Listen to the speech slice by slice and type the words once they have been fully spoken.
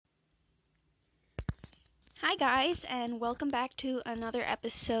Hi, guys, and welcome back to another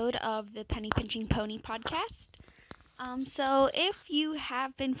episode of the Penny Pinching Pony podcast. So, if you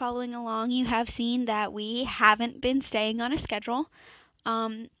have been following along, you have seen that we haven't been staying on a schedule.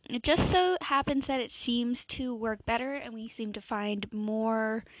 It just so happens that it seems to work better, and we seem to find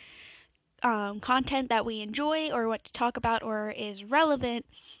more content that we enjoy or what to talk about or is relevant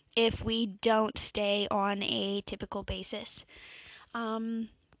if we don't stay on a typical basis.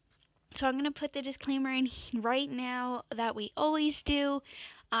 So I'm going to put the disclaimer in right now that we always do.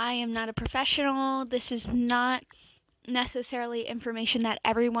 I am not a professional. This is not necessarily information that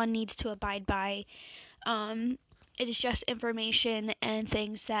everyone needs to abide by. It is just information and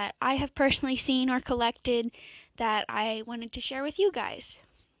things that I have personally seen or collected that I wanted to share with you guys.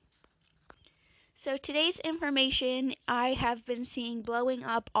 So today's information I have been seeing blowing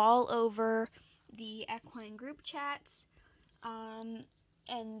up all over the equine group chats.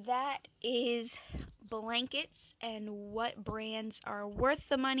 And that is blankets and what brands are worth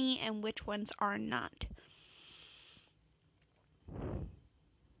the money and which ones are not.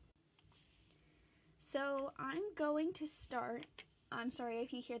 So I'm going to start. I'm sorry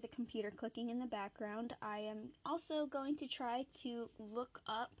if you hear the computer clicking in the background. I am also going to try to look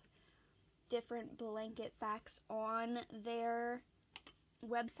up different blanket facts on their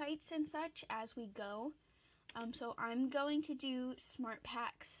websites and such as we go. So I'm going to do Smart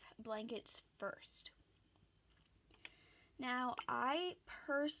Packs blankets first. Now, I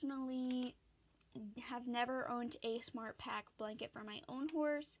personally have never owned a Smart Pack blanket for my own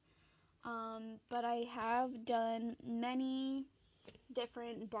horse, but I have done many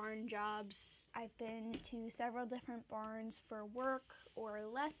different barn jobs. I've been to several different barns for work or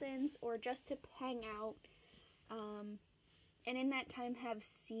lessons or just to hang out, and in that time have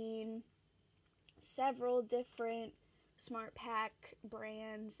seen several different Smart Pack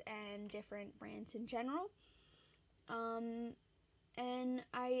brands and different brands in general. And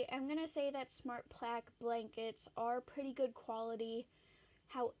I am going to say that Smart Pack blankets are pretty good quality.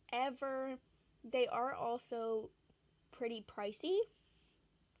 However, they are also pretty pricey.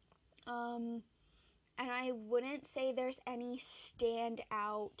 And I wouldn't say there's any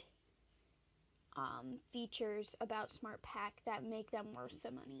standout features about Smart Pack that make them worth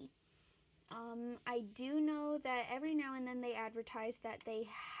the money. I do know that every now and then they advertise that they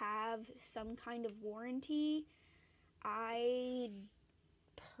have some kind of warranty. I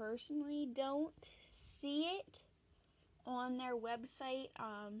personally don't see it on their website,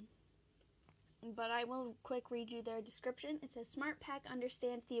 but I will quick read you their description. It says Smart Pack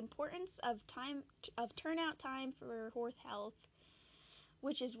understands the importance of turnout time for horse health,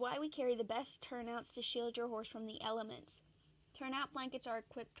 which is why we carry the best turnouts to shield your horse from the elements. Turnout blankets are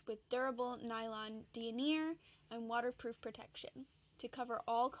equipped with durable nylon denier and waterproof protection to cover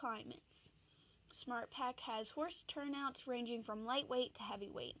all climates. Smart Pack has horse turnouts ranging from lightweight to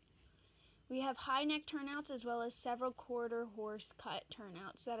heavyweight. We have high neck turnouts as well as several quarter horse cut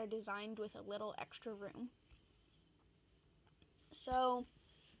turnouts that are designed with a little extra room. So,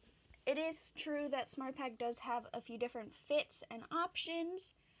 it is true that Smart Pack does have a few different fits and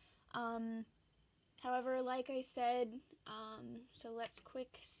options. However, like I said, so let's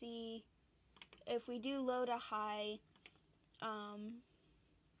quick see if we do load a high.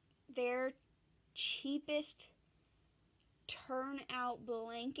 Their cheapest turnout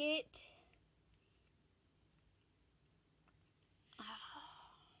blanket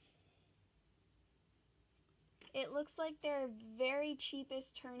it looks like their very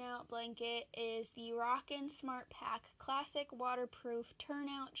cheapest turnout blanket is the Rockin' Smart Pack Classic Waterproof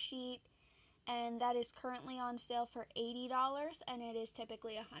Turnout Sheet, and that is currently on sale for $80, and it is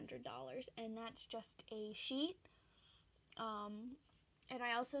typically $100, and that's just a sheet. And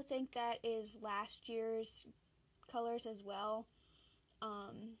I also think that is last year's colors as well.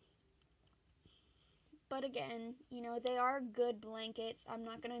 But again, they are good blankets. I'm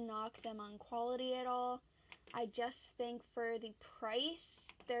not going to knock them on quality at all. I just think for the price,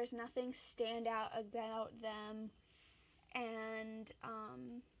 there's nothing stand out about them. And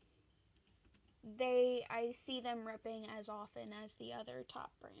I see them ripping as often as the other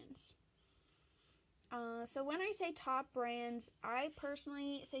top brands. So when I say top brands, I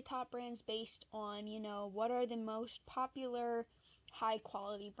personally say top brands based on, what are the most popular high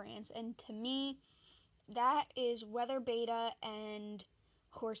quality brands. And to me, that is Weather Beta and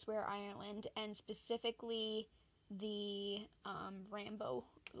Horseware Ireland, and specifically the Rambo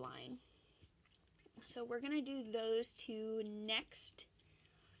line. So we're going to do those two next,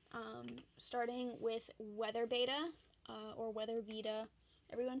 starting with Weather Beta or Weather Vita.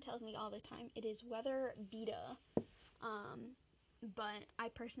 Everyone tells me all the time it is Weather Beta, but I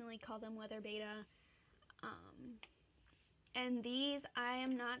personally call them Weather Beta. And these, I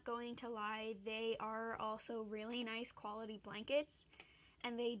am not going to lie, they are also really nice quality blankets,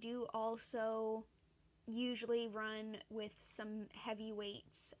 and they do also usually run with some heavy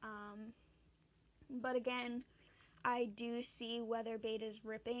weights. But again, I do see weather betas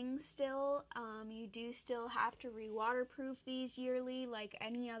ripping still. You do still have to re-waterproof these yearly like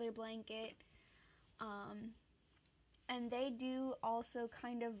any other blanket. And they do also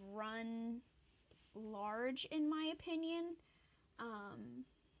kind of run large in my opinion.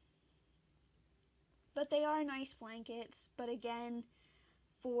 But they are nice blankets. But again,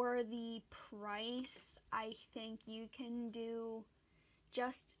 for the price, I think you can do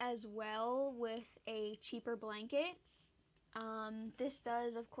just as well with a cheaper blanket. This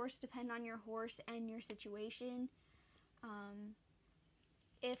does, of course, depend on your horse and your situation.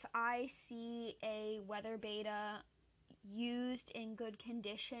 If I see a weather beta used in good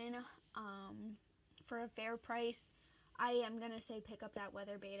condition for a fair price, I am going to say pick up that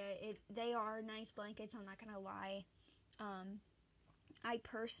weather beta. They are nice blankets, I'm not going to lie. I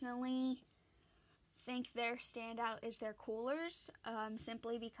personally think their standout is their coolers,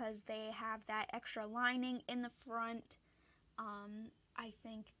 simply because they have that extra lining in the front. I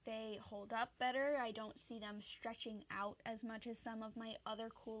think they hold up better. I don't see them stretching out as much as some of my other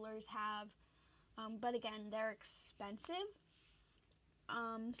coolers have. But again, they're expensive.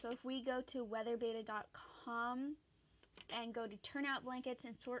 So if we go to weatherbeta.com and go to turnout blankets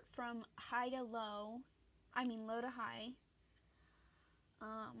and sort from high to low, low to high,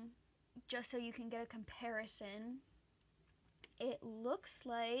 just so you can get a comparison, it looks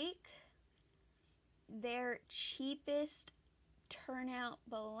like their cheapest turnout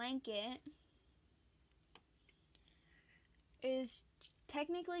blanket is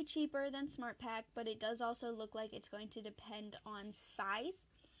technically cheaper than SmartPak, but it does also look like it's going to depend on size.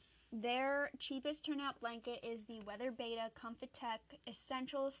 Their cheapest turnout blanket is the Weather Beta Comfitech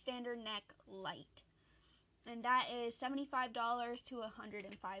Essential Standard Neck Light, and that is $75 to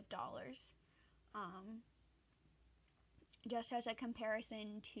 $105. Just as a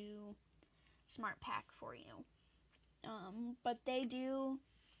comparison to SmartPak for you. But they do,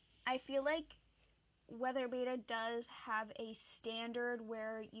 I feel like Weather Beta does have a standard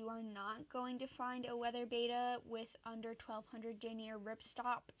where you are not going to find a Weather Beta with under 1200 denier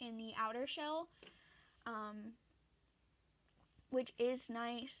ripstop in the outer shell, which is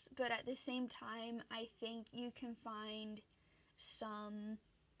nice, but at the same time, I think you can find some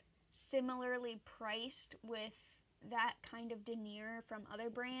similarly priced with that kind of denier from other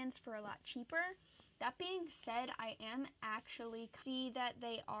brands for a lot cheaper. That being said, I am actually see that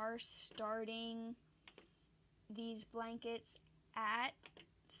they are starting these blankets at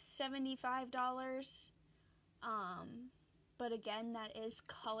 $75. But again, that is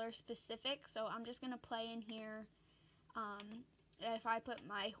color specific, so I'm just gonna play in here. If I put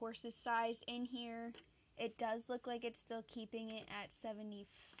my horse's size in here, it does look like it's still keeping it at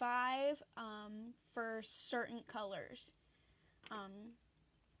 75 for certain colors.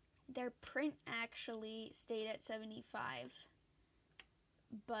 Their print actually stayed at 75,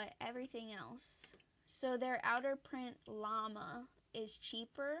 but everything else. So their outer print llama is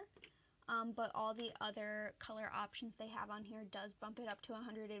cheaper, but all the other color options they have on here does bump it up to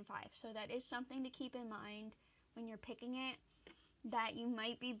 105. So that is something to keep in mind when you're picking it, that you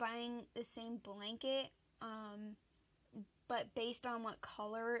might be buying the same blanket, but based on what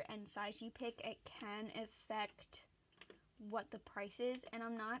color and size you pick, it can affect what the price is. And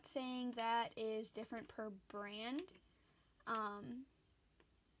I'm not saying that is different per brand,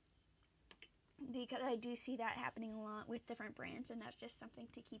 because I do see that happening a lot with different brands, and that's just something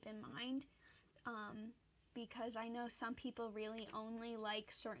to keep in mind, because I know some people really only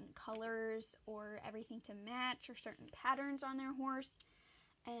like certain colors or everything to match or certain patterns on their horse,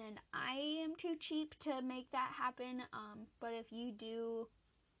 and I am too cheap to make that happen. But if you do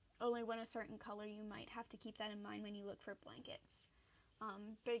only want a certain color, you might have to keep that in mind when you look for blankets.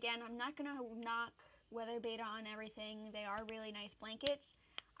 But again, I'm not going to knock Weather Beta on everything. They are really nice blankets.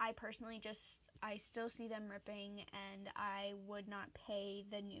 I personally I still see them ripping, and I would not pay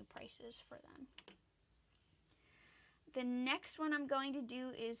the new prices for them. The next one I'm going to do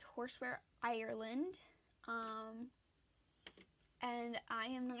is Horseware Ireland. And I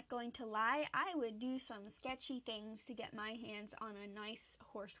am not going to lie, I would do some sketchy things to get my hands on a nice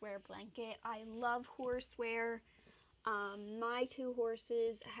horseware blanket. I love horseware. My two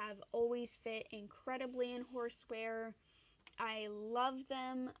horses have always fit incredibly in horseware. I love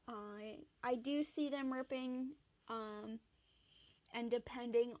them. I do see them ripping, and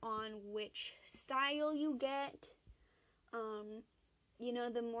depending on which style you get, you know,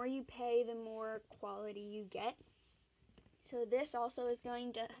 the more you pay, the more quality you get. So this also is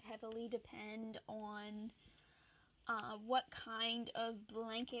going to heavily depend on what kind of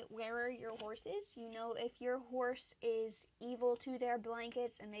blanket wearer your horse is. You know, if your horse is evil to their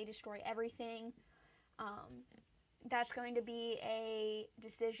blankets and they destroy everything, that's going to be a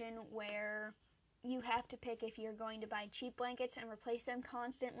decision where you have to pick if you're going to buy cheap blankets and replace them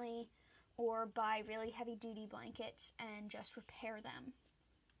constantly, or buy really heavy duty blankets and just repair them.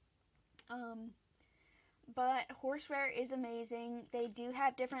 But horseware is amazing. They do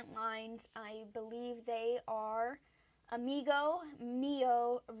have different lines. I believe they are Amigo,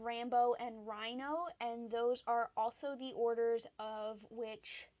 Mio, Rambo, and Rhino, and those are also the orders of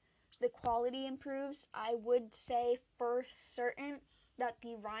which the quality improves. I would say for certain that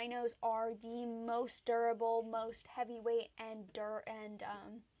the Rhinos are the most durable, most heavyweight, and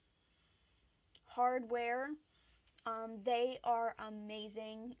hardware. They are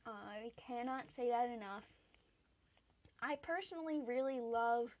amazing. I cannot say that enough. I personally really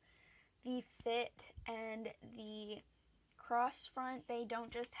love the fit and the cross front. They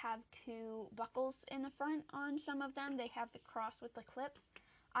don't just have two buckles in the front on some of them. They have the cross with the clips.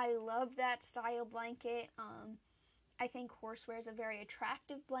 I love that style blanket. I think horseware is a very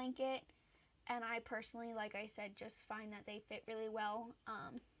attractive blanket, and I personally, like I said, just find that they fit really well.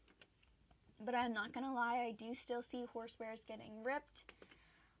 But I'm not gonna lie, I do still see horsewares getting ripped.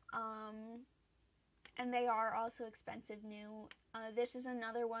 And they are also expensive new. This is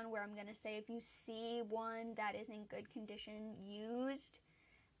another one where I'm gonna say if you see one that is in good condition used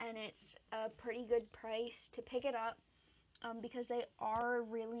and it's a pretty good price, to pick it up, because they are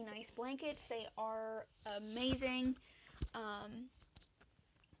really nice blankets. They are amazing.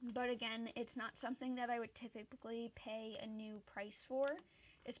 But again, it's not something that I would typically pay a new price for,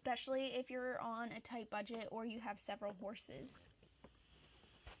 especially if you're on a tight budget or you have several horses.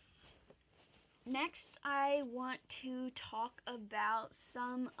 Next, I want to talk about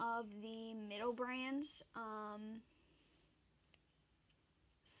some of the middle brands.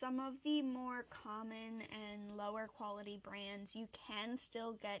 Some of the more common and lower quality brands you can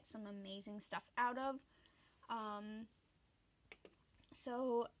still get some amazing stuff out of.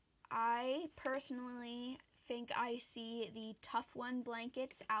 So I personally think I see the Tough One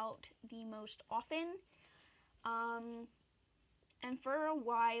blankets out the most often. And for a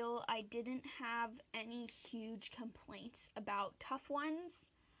while, I didn't have any huge complaints about Tough Ones.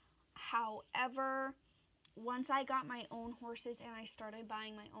 However, once I got my own horses and I started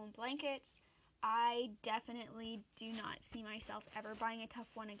buying my own blankets, I definitely do not see myself ever buying a Tough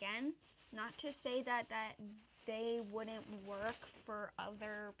One again. Not to say that they wouldn't work for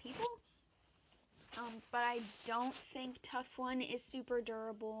other people, but I don't think Tough One is super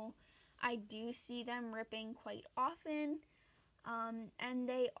durable. I do see them ripping quite often. And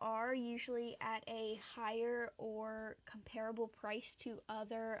they are usually at a higher or comparable price to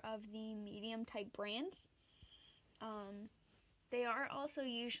other of the medium type brands. They are also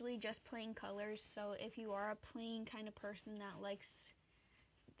usually just plain colors, so if you are a plain kind of person that likes,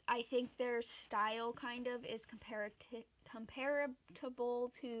 I think their style kind of is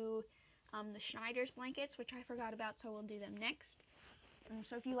comparable to the Schneider's blankets, which I forgot about, so we'll do them next.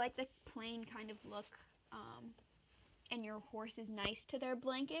 So if you like the plain kind of look, and your horse is nice to their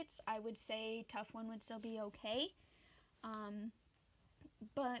blankets, I would say Tough One would still be okay.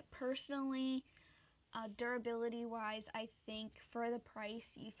 But personally, durability wise, I think for the price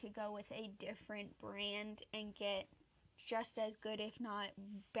you could go with a different brand and get just as good, if not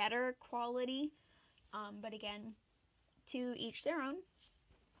better quality. But again, to each their own.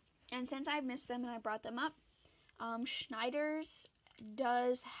 And since I've missed them and I brought them up, Schneider's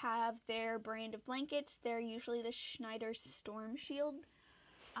does have their brand of blankets. They're usually the Schneider Storm Shield,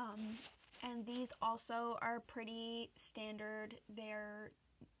 and these also are pretty standard. They're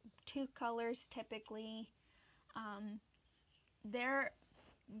two colors typically. They're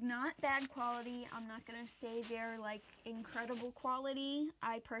not bad quality. I'm not gonna say they're like incredible quality.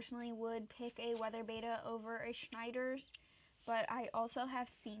 I personally would pick a Weather Beta over a Schneider's, but I also have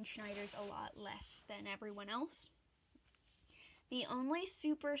seen Schneider's a lot less than everyone else. The only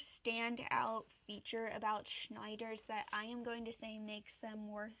super standout feature about Schneider's that I am going to say makes them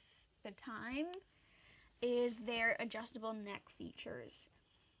worth the time is their adjustable neck features.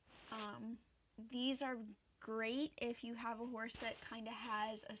 These are great if you have a horse that kind of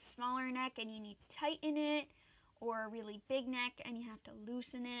has a smaller neck and you need to tighten it, or a really big neck and you have to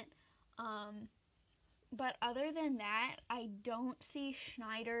loosen it. But other than that, I don't see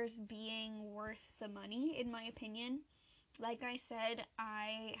Schneider's being worth the money, in my opinion. Like I said,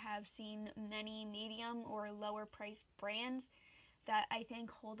 I have seen many medium or lower priced brands that I think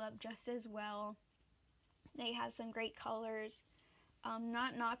hold up just as well. They have some great colors.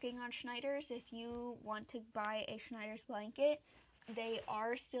 Not knocking on Schneider's. If you want to buy a Schneider's blanket, they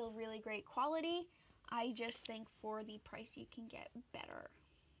are still really great quality. I just think for the price you can get better.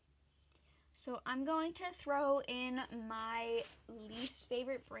 So I'm going to throw in my least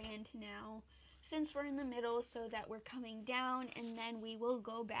favorite brand now, since we're in the middle, so that we're coming down and then we will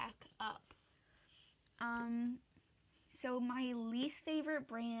go back up. So my least favorite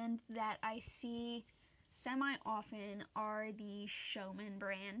brand that I see semi-often are the Showman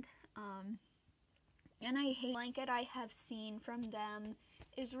brand. And I hate the blanket I have seen from them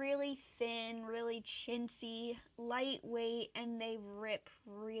is really thin, really chintzy, lightweight, and they rip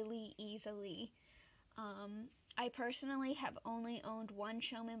really easily. I personally have only owned one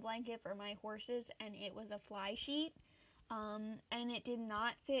Showman blanket for my horses, and it was a fly sheet. And it did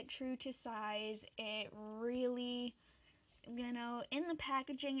not fit true to size. It really, in the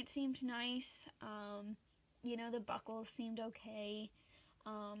packaging it seemed nice. The buckles seemed okay.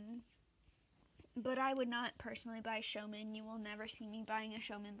 But I would not personally buy Showman. You will never see me buying a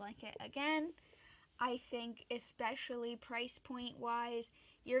Showman blanket again. I think, especially price point wise,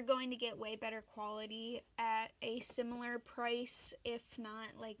 you're going to get way better quality at a similar price, if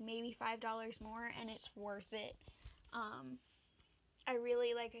not like maybe $5 more, and it's worth it. I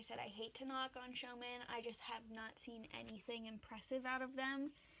really, like I said, I hate to knock on Showman. I just have not seen anything impressive out of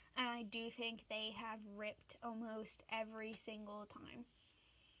them, and I do think they have ripped almost every single time.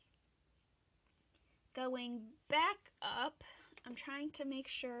 Going back up, I'm trying to make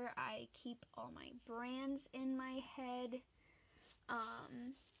sure I keep all my brands in my head.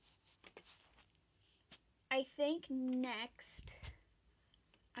 I think next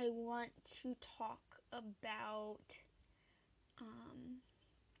I want to talk about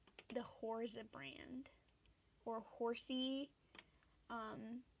the Horza brand, or Horsey. I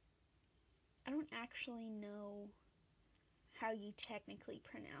don't actually know how you technically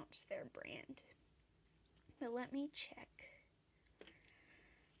pronounce their brand, but let me check.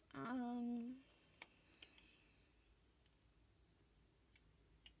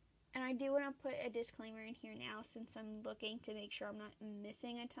 And I do want to put a disclaimer in here now, since I'm looking to make sure I'm not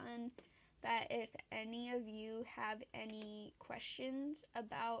missing a ton, that if any of you have any questions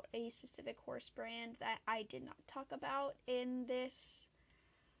about a specific horse brand that I did not talk about in this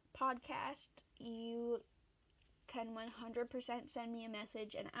podcast, you can 100% send me a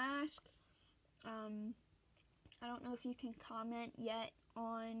message and ask. I don't know if you can comment yet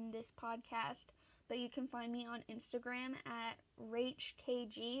on this podcast, but you can find me on Instagram at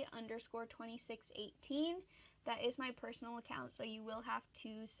rachkg_2618. That is my personal account, so you will have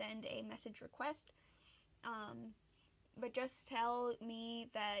to send a message request. But just tell me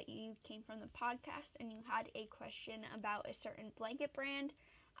that you came from the podcast and you had a question about a certain blanket brand.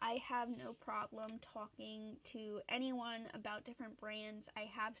 I have no problem talking to anyone about different brands. I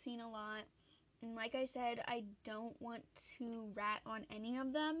have seen a lot. And like I said, I don't want to rat on any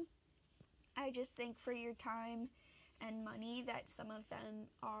of them. I just think for your time and money that some of them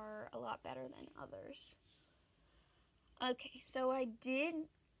are a lot better than others. Okay, so I did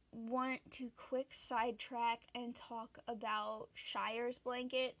want to quick sidetrack and talk about Shire's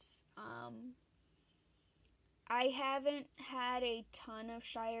blankets. I haven't had a ton of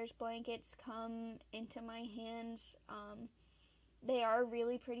Shire's blankets come into my hands. They are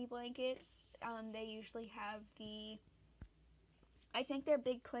really pretty blankets. They usually have I think their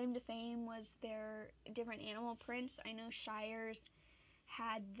big claim to fame was their different animal prints. I know Shire's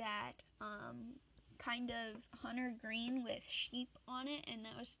had that kind of hunter green with sheep on it, and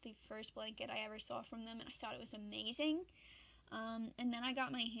that was the first blanket I ever saw from them, and I thought it was amazing. And then I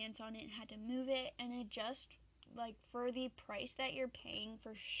got my hands on it and had to move it, and it just, like, for the price that you're paying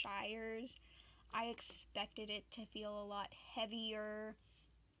for Shire's, I expected it to feel a lot heavier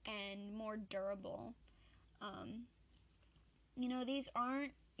and more durable. These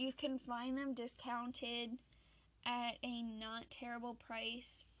aren't, you can find them discounted at a not terrible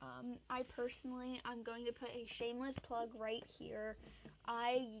price. I'm going to put a shameless plug right here.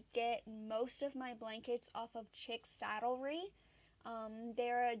 I get most of my blankets off of Chick Saddlery.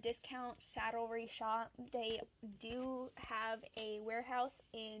 They're a discount saddlery shop. They do have a warehouse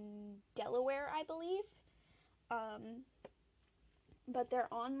in Delaware, I believe. But their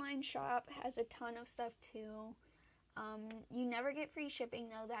online shop has a ton of stuff too. You never get free shipping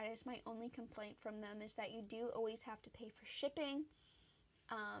though. That is my only complaint from them, is that you do always have to pay for shipping.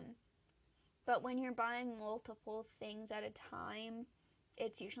 But when you're buying multiple things at a time,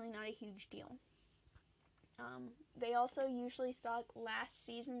 it's usually not a huge deal. They also usually stock last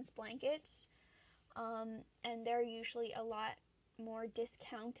season's blankets, and they're usually a lot more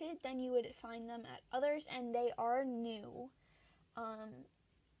discounted than you would find them at others, and they are new.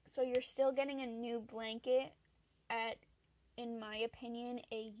 So you're still getting a new blanket at, in my opinion,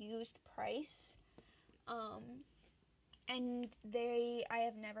 a used price. And I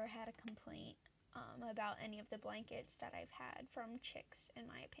have never had a complaint about any of the blankets that I've had from Chicks, in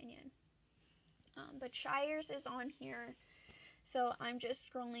my opinion. But Shires is on here, so I'm just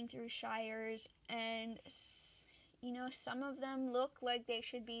scrolling through Shires, and some of them look like they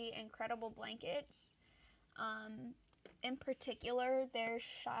should be incredible blankets. In particular, there's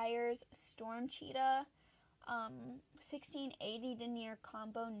Shires Storm Cheetah 1680 denier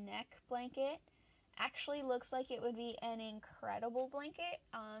combo neck blanket. Actually looks like it would be an incredible blanket,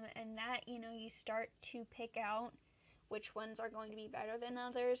 and that, you start to pick out which ones are going to be better than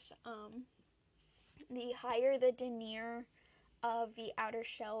others. The higher the denier of the outer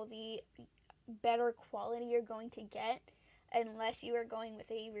shell, the better quality you're going to get, unless you are going with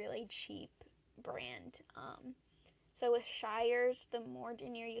a really cheap brand. So with Shires, the more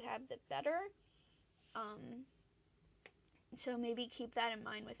denier you have, the better. So maybe keep that in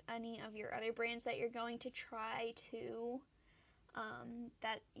mind with any of your other brands that you're going to try to,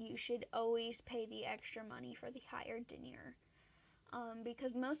 that you should always pay the extra money for the higher denier.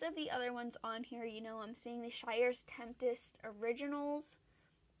 Because most of the other ones on here, I'm seeing the Shires Tempest Originals,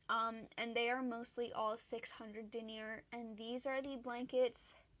 and they are mostly all 600 denier, and these are the blankets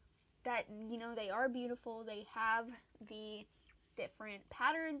that, they are beautiful. They have the different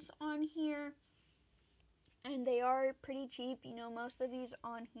patterns on here, and they are pretty cheap. Most of these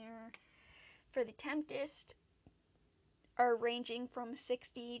on here for the Tempest are ranging from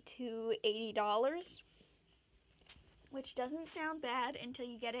 $60 to $80, which doesn't sound bad until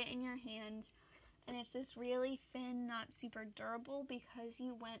you get it in your hands. And it's this really thin, not super durable, because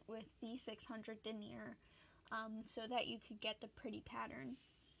you went with the 600 denier, so that you could get the pretty pattern.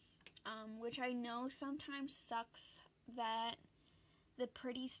 Which I know sometimes sucks that the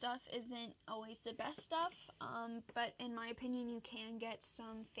pretty stuff isn't always the best stuff, but in my opinion, you can get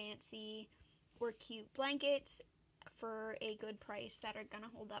some fancy or cute blankets for a good price that are gonna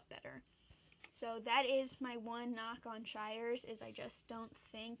hold up better. So that is my one knock on Shires, is I just don't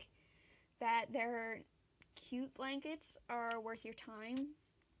think that their cute blankets are worth your time.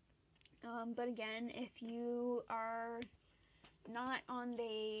 But again, if you are not on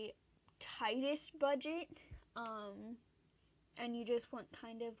the tightest budget, and you just want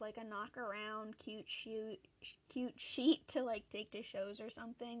kind of like a knock around cute sheet to like take to shows or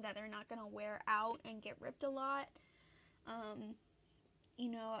something that they're not gonna wear out and get ripped a lot,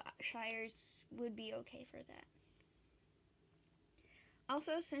 Shires would be okay for that.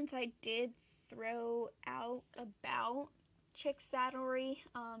 Also, since I did throw out about Chicks Saddlery,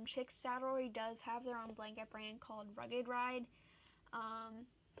 Chicks Saddlery does have their own blanket brand called Rugged Ride.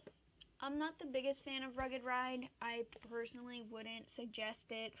 I'm not the biggest fan of Rugged Ride. I personally wouldn't suggest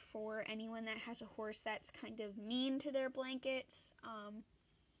it for anyone that has a horse that's kind of mean to their blankets.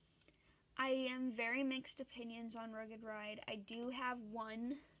 I am very mixed opinions on Rugged Ride. I do have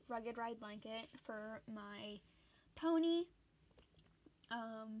one Rugged Ride blanket for my pony,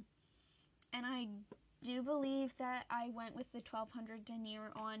 and I do believe that I went with the 1200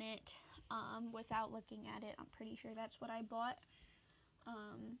 denier on it, without looking at it. I'm pretty sure that's what I bought.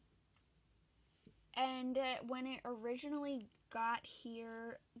 And when it originally got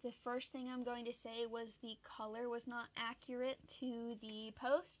here, the first thing I'm going to say was the color was not accurate to the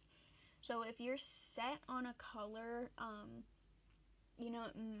post. So if you're set on a color,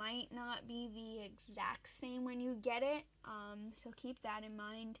 it might not be the exact same when you get it. So keep that in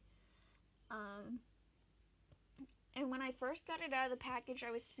mind. And when I first got it out of the package,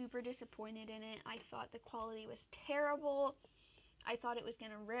 I was super disappointed in it. I thought the quality was terrible. I thought it was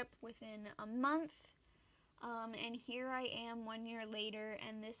going to rip within a month. And here I am 1 year later,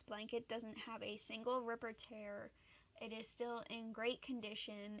 and this blanket doesn't have a single rip or tear. It is still in great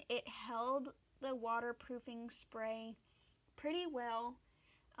condition. It held the waterproofing spray pretty well.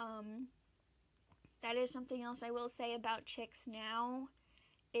 That is something else I will say about Chicks now,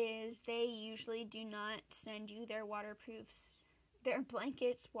 is they usually do not send you their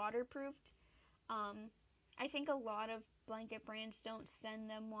blankets waterproofed. I think a lot of blanket brands don't send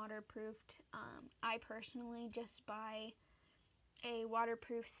them waterproofed. I personally just buy a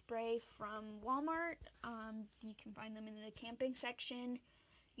waterproof spray from Walmart. You can find them in the camping section.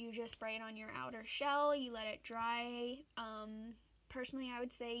 You just spray it on your outer shell, you let it dry. Personally, I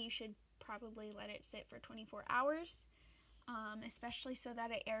would say you should probably let it sit for 24 hours, especially so that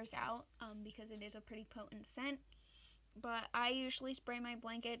it airs out, because it is a pretty potent scent. But I usually spray my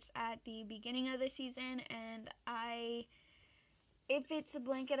blankets at the beginning of the season, and I if it's a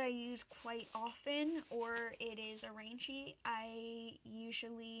blanket I use quite often or it is a rain sheet, I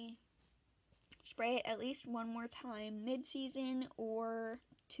usually spray it at least one more time mid-season or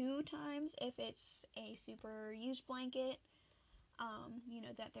 2 times if it's a super used blanket,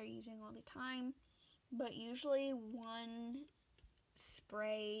 that they're using all the time. But usually one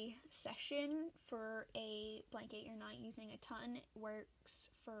spray session for a blanket you're not using a ton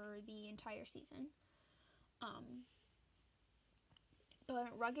works for the entire season.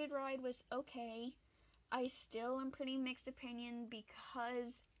 But Rugged Ride was okay. I still am pretty mixed opinion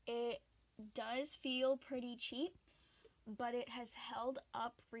because it does feel pretty cheap, but it has held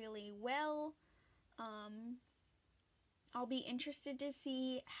up really well. I'll be interested to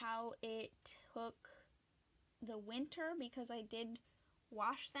see how it took the winter because I did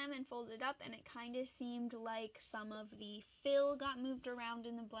wash them and fold it up, and it kind of seemed like some of the fill got moved around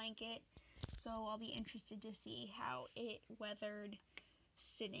in the blanket. So I'll be interested to see how it weathered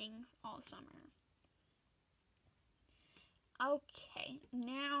sitting all summer. Okay,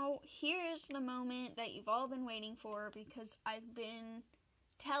 now here's the moment that you've all been waiting for because I've been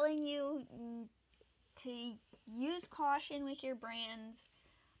telling you to use caution with your brands,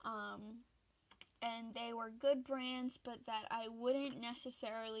 and they were good brands, but that I wouldn't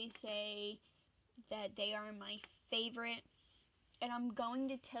necessarily say that they are my favorite. And I'm going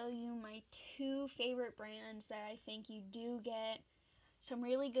to tell you my 2 favorite brands that I think you do get some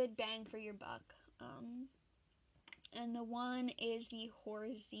really good bang for your buck. And the one is the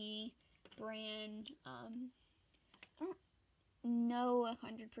Horsey brand. I don't know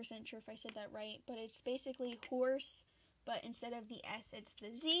 100% sure if I said that right, but it's basically horse, but instead of the S, it's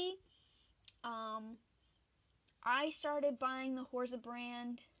the Z. I started buying the Horse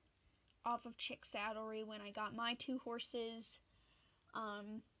brand off of Chick Saddlery when I got my 2 horses.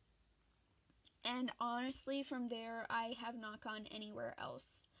 And honestly, from there, I have not gone anywhere else.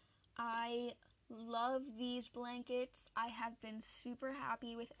 I love these blankets. I have been super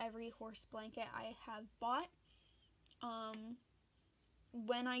happy with every horse blanket I have bought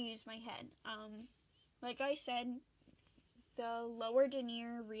when I use my head. Like I said, the lower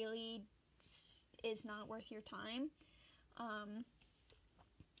denier really is not worth your time.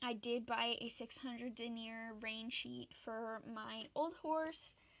 I did buy a 600 denier rain sheet for my old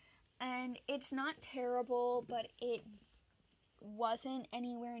horse, and it's not terrible, but it wasn't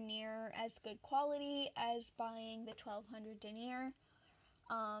anywhere near as good quality as buying the 1200 denier.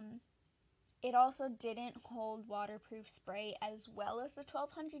 It also didn't hold waterproof spray as well as the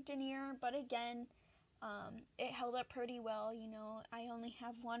 1200 denier, but again, it held up pretty well. I only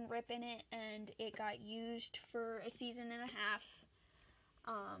have 1 rip in it, and it got used for a season and a half.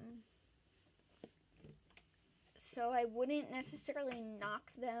 So I wouldn't necessarily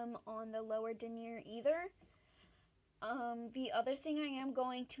knock them on the lower denier either. The other thing I am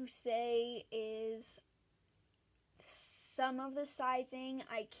going to say is some of the sizing,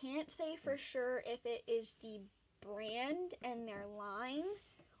 I can't say for sure if it is the brand and their line,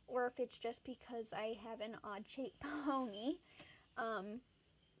 or if it's just because I have an odd-shaped pony.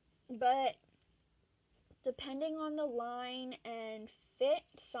 But depending on the line and fit,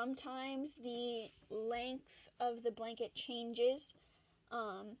 sometimes the length of the blanket changes.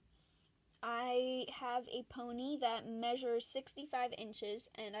 I have a pony that measures 65 inches,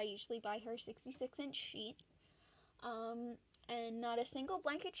 and I usually buy her 66-inch sheet. And not a single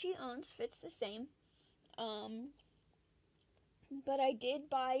blanket she owns fits the same. But I did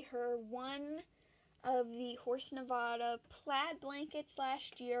buy her one of the Horse Nevada plaid blankets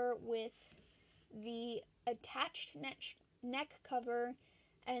last year with the attached neck cover,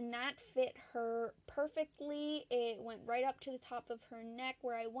 and that fit her perfectly. It went right up to the top of her neck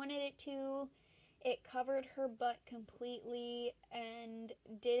where I wanted it to. It covered her butt completely and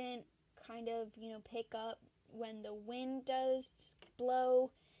didn't kind of, pick up when the wind does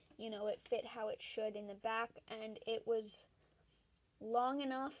blow. It fit how it should in the back, and it was long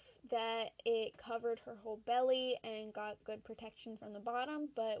enough that it covered her whole belly and got good protection from the bottom,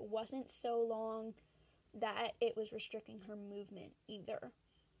 but wasn't so long that it was restricting her movement either.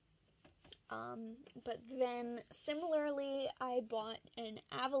 But then similarly, I bought an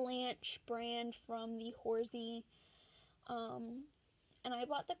Avalanche brand from the Horsey, and I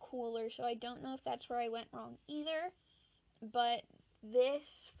bought the cooler, so I don't know if that's where I went wrong either. But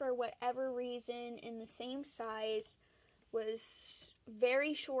this, for whatever reason, in the same size, was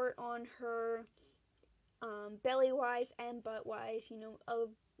very short on her, belly-wise and butt-wise. A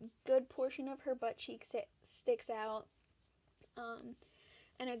good portion of her butt cheek sticks out,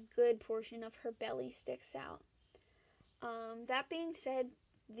 and a good portion of her belly sticks out. That being said,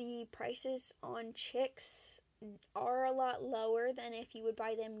 the prices on Chicks are a lot lower than if you would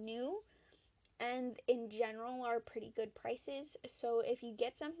buy them new, and in general are pretty good prices. So if you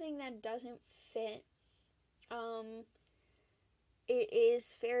get something that doesn't fit, it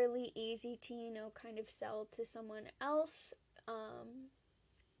is fairly easy to, kind of sell to someone else.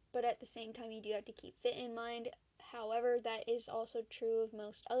 But at the same time, you do have to keep fit in mind. However, that is also true of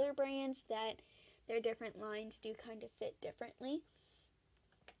most other brands, that their different lines do kind of fit differently.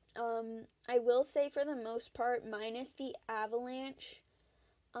 I will say, for the most part, minus the Avalanche,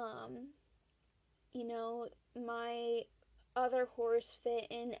 my other horse fit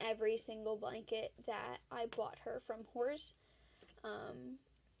in every single blanket that I bought her from Horse.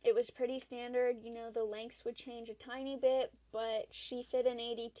 It was pretty standard, the lengths would change a tiny bit, but she fit an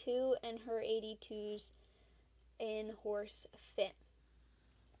 82, and her 82s in Horse fit.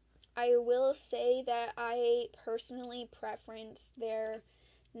 I will say that I personally preference their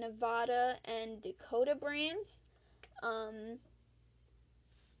Nevada and Dakota brands.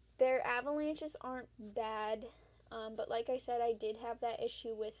 Their Avalanches aren't bad, but like I said, I did have that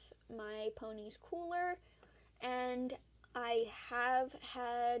issue with my pony's cooler, and I have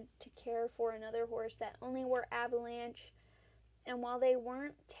had to care for another horse that only wore Avalanche, and while they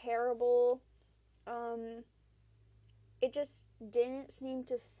weren't terrible, it just didn't seem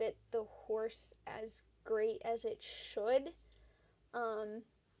to fit the horse as great as it should.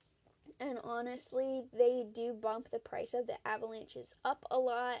 And honestly, they do bump the price of the Avalanches up a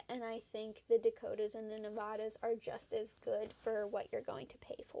lot, and I think the Dakotas and the Nevadas are just as good for what you're going to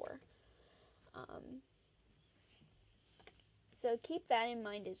pay for. So keep that in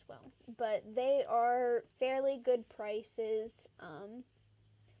mind as well. But they are fairly good prices.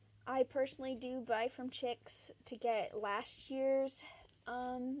 I personally do buy from Chicks to get last year's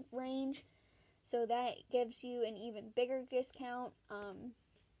range, so that gives you an even bigger discount.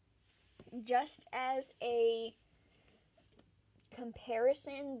 Just as a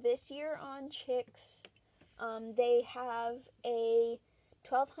comparison, this year on Chicks, they have a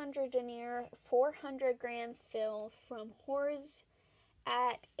 1200 denier 400 gram fill from Horse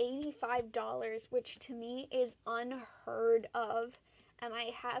at $85, which to me is unheard of, and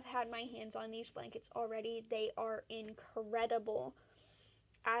I have had my hands on these blankets already. They are incredible.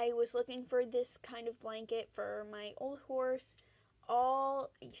 I was looking for this kind of blanket for my old horse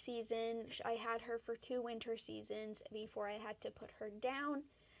all season. I had her for 2 winter seasons before I had to put her down,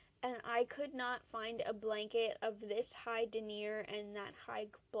 and I could not find a blanket of this high denier and that high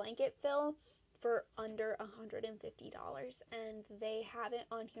blanket fill for under $150, and they have it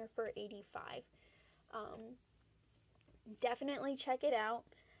on here for $85. Definitely check it out.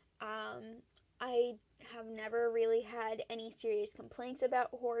 I have never really had any serious complaints about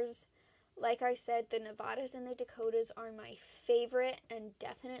Horse. Like I said, the Nevadas and the Dakotas are my favorite, and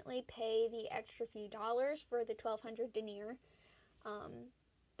definitely pay the extra few dollars for the 1200 denier.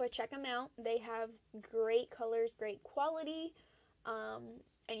 But check them out. They have great colors, great quality,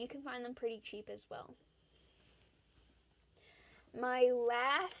 and you can find them pretty cheap as well. My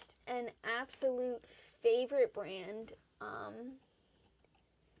last and absolute favorite brand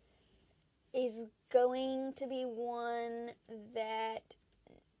is going to be one that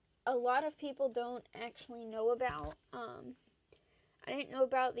a lot of people don't actually know about. I didn't know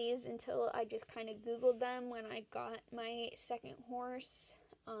about these until I just kind of Googled them when I got my second horse.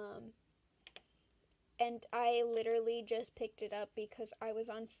 And I literally just picked it up because I was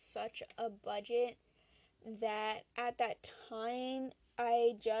on such a budget that at that time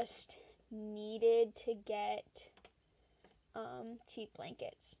I just needed to get cheap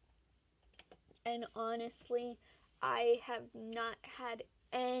blankets. And honestly, I have not had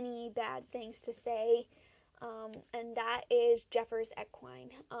any bad things to say, and that is Jeffers Equine.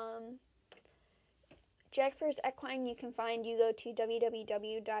 Jeffers Equine you can find, you go to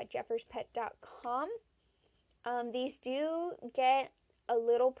www.jefferspet.com. These do get a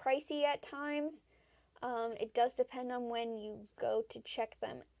little pricey at times. It does depend on when you go to check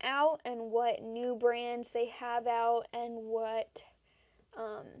them out and what new brands they have out and what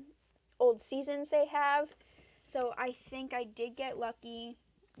old seasons they have. So I think I did get lucky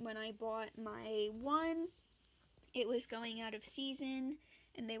when I bought my one. It was going out of season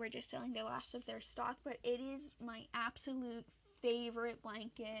and they were just selling the last of their stock, but it is my absolute favorite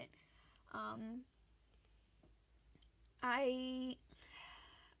blanket. I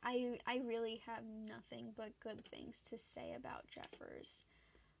really have nothing but good things to say about Jeffers.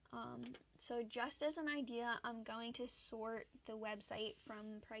 So just as an idea, I'm going to sort the website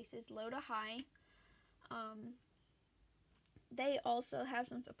from prices low to high. They also have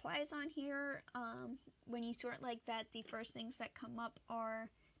some supplies on here. When you sort like that, the first things that come up are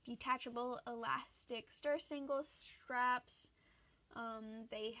detachable elastic stir single straps.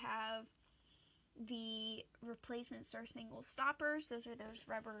 They have the replacement stir single stoppers. Those are those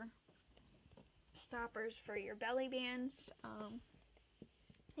rubber stoppers for your belly bands.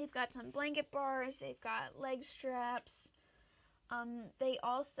 They've got some blanket bars. They've got leg straps. They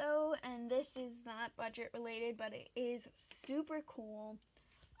also, and this is not budget related, but it is super cool,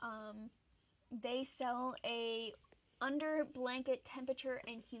 they sell a under blanket temperature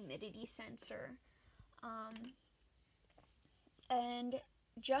and humidity sensor. And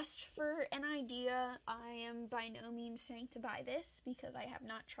just for an idea, I am by no means saying to buy this because I have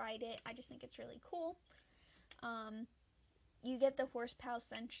not tried it. I just think it's really cool. You get the horsepower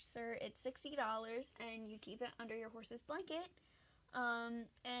sensor. It's $60, and you keep it under your horse's blanket.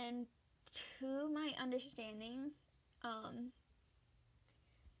 And to my understanding,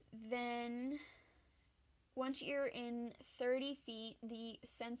 then once you're in 30 feet, the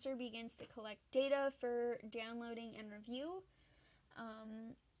sensor begins to collect data for downloading and review.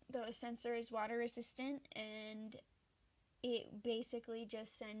 The sensor is water resistant, and it basically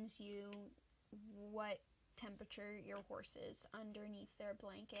just sends you what temperature your horse is underneath their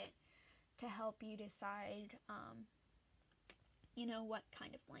blanket to help you decide, what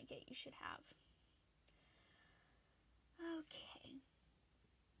kind of blanket you should have. Okay.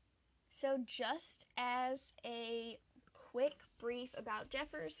 So just as a quick brief about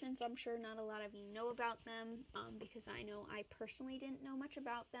Jeffers, since I'm sure not a lot of you know about them, because I know I personally didn't know much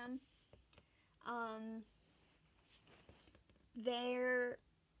about them. Their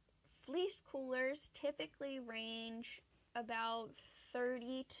fleece coolers typically range about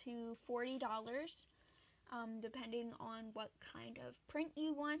 $30 to $40, depending on what kind of print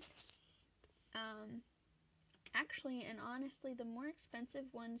you want. Actually, and honestly, the more expensive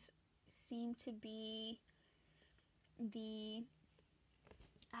ones seem to be the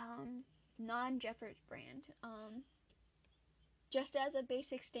non-Jeffers brand. Just as a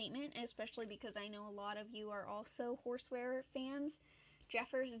basic statement, especially because I know a lot of you are also horseware fans,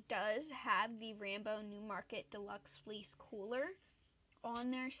 Jeffers does have the Rambo Newmarket Deluxe Fleece Cooler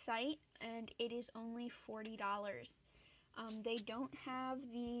on their site, and it is only $40. They don't have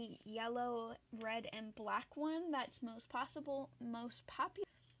the yellow, red, and black one that's most popular,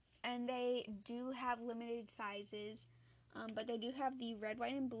 and they do have limited sizes, but they do have the red,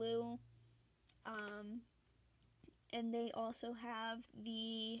 white, and blue, and they also have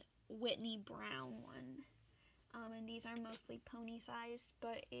the Whitney Brown one, and these are mostly pony size,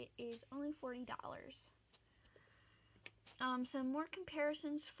 but it is only $40. Some more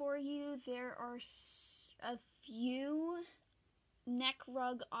comparisons for you. There are a few neck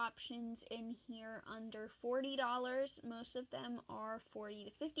rug options in here under $40. Most of them are $40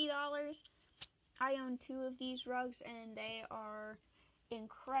 to $50. I own 2 of these rugs, and they are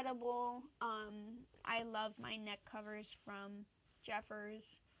incredible. I love my neck covers from Jeffers.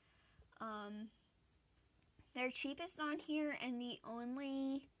 They're cheapest on here, and the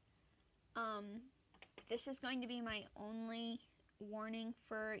only, this is going to be my only warning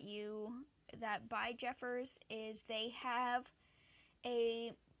for you that buy Jeffers, is they have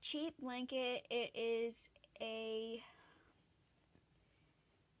a cheap blanket. It is a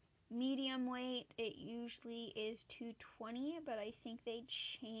medium weight. It usually is $220, but I think they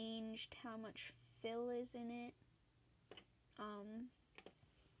changed how much fill is in it.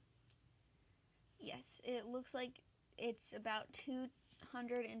 Yes, it looks like it's about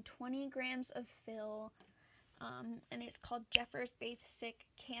 220 grams of fill, and it's called Jeffers Basic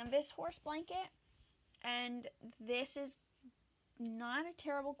Canvas Horse Blanket, and this is not a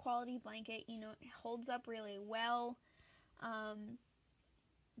terrible quality blanket. It holds up really well,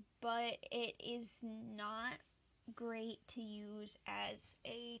 but it is not great to use as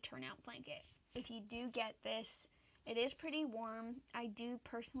a turnout blanket. If you do get this, it is pretty warm. I do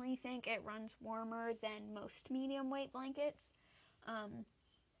personally think it runs warmer than most medium weight blankets,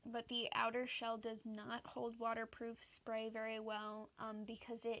 but the outer shell does not hold waterproof spray very well,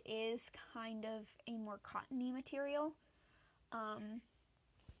 because it is kind of a more cottony material.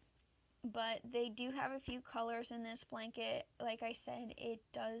 But they do have a few colors in this blanket. Like I said, it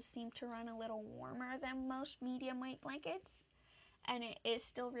does seem to run a little warmer than most medium weight blankets, and it is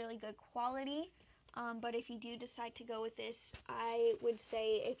still really good quality. But if you do decide to go with this, I would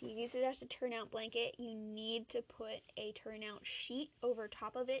say if you use it as a turnout blanket, you need to put a turnout sheet over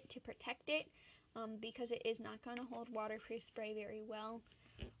top of it to protect it, because it is not going to hold waterproof spray very well.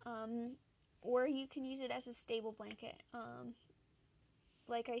 Or you can use it as a stable blanket.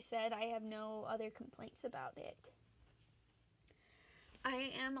 Like I said, I have no other complaints about it.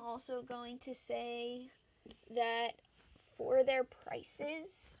 I am also going to say that for their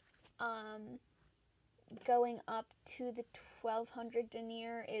prices, going up to the 1200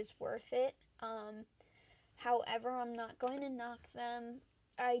 denier is worth it. However, I'm not going to knock them.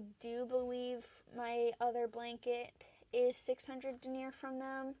 I do believe my other blanket is 600 denier from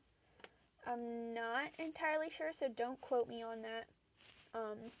them. I'm not entirely sure, so don't quote me on that.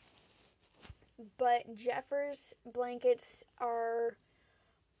 But Jeffers blankets are,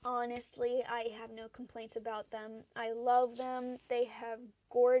 honestly, I have no complaints about them. I love them. They have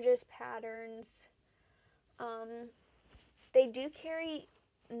gorgeous patterns. They do carry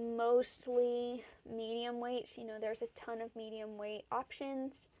mostly medium weights. You know, there's a ton of medium weight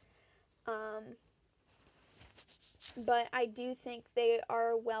options. But I do think they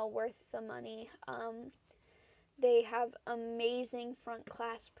are well worth the money. They have amazing front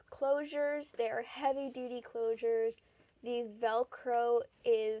clasp closures. They're heavy duty closures. The Velcro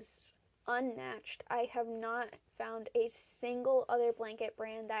is unmatched. I have not found a single other blanket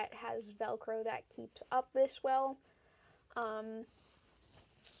brand that has Velcro that keeps up this well.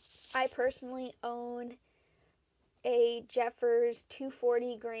 I personally own a Jeffers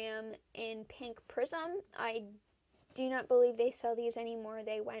 240 gram in pink prism. I do not believe they sell these anymore.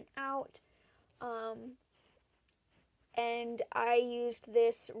 They went out. And I used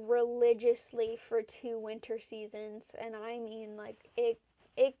this religiously for 2 winter seasons, and I mean, like, it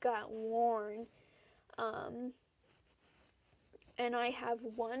got worn. And I have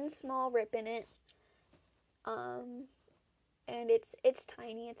one small rip in it. And it's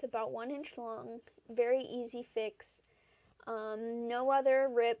tiny. It's about 1 inch long. Very easy fix. No other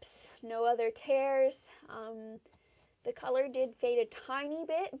rips, no other tears. The color did fade a tiny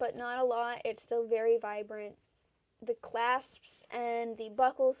bit, but not a lot. It's still very vibrant. The clasps and the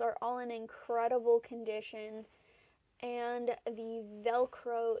buckles are all in incredible condition, and the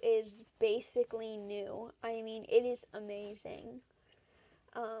Velcro is basically new. I mean, it is amazing.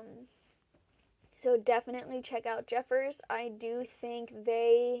 So definitely check out Jeffers. I do think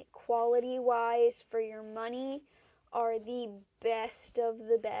they, quality-wise, for your money, are the best of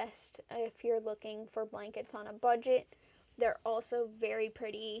the best if you're looking for blankets on a budget. They're also very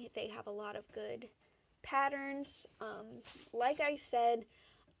pretty. They have a lot of good patterns. Like I said,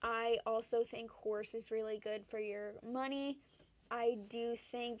 I also think horse is really good for your money. I do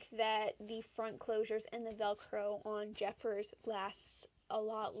think that the front closures and the Velcro on Jeffers lasts a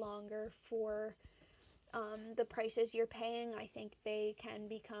lot longer for the prices you're paying. I think they can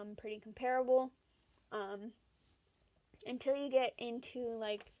become pretty comparable until you get into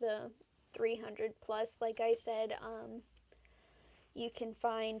like the 300 plus. Like I said, you can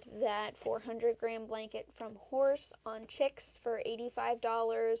find that 400 gram blanket from Horse on Chicks for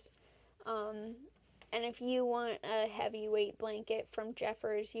 $85. And if you want a heavyweight blanket from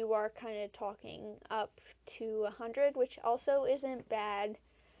Jeffers, you are kind of talking up to 100, which also isn't bad.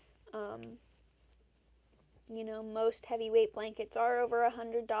 You know, most heavyweight blankets are over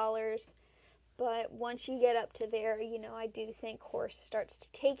 $100, but once you get up to there, you know, I do think Horse starts to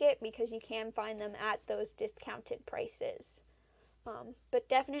take it because you can find them at those discounted prices. But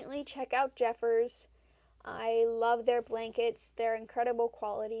definitely check out Jeffers. I love their blankets. They're incredible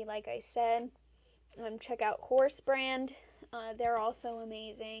quality, like I said. Check out Horse brand. They're also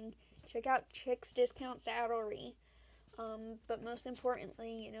amazing. Check out Chicks Discount Saddlery. But most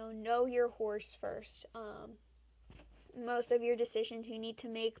importantly, you know your horse first. Most of your decisions you need to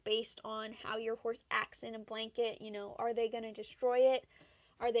make based on how your horse acts in a blanket. You know, are they going to destroy it?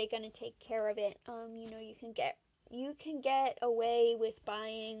 Are they going to take care of it? You know, you can get away with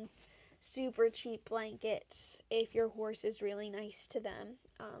buying super cheap blankets if your horse is really nice to them.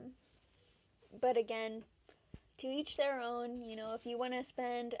 But again, to each their own. You know, if you want to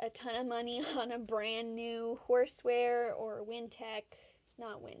spend a ton of money on a brand new Horsewear or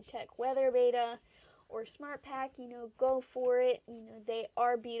Weather Beta or Smart Pack, you know, go for it. You know, they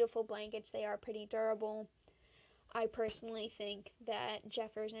are beautiful blankets. They are pretty durable. I personally think that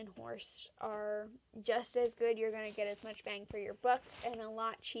Jeffers and Horse are just as good. You're going to get as much bang for your buck and a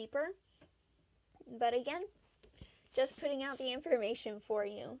lot cheaper. But again, just putting out the information for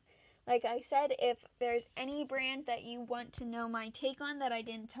you. Like I said, if there's any brand that you want to know my take on that I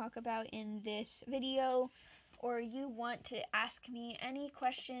didn't talk about in this video, or you want to ask me any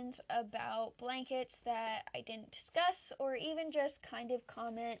questions about blankets that I didn't discuss, or even just kind of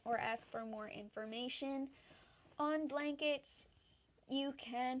comment or ask for more information on blankets, you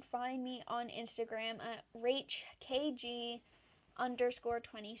can find me on Instagram at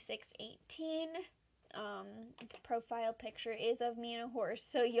rachkg_2618. The profile picture is of me and a horse,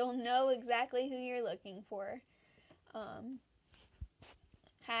 so you'll know exactly who you're looking for.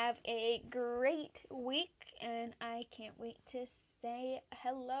 have a great week, and I can't wait to say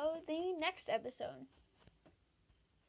hello the next episode.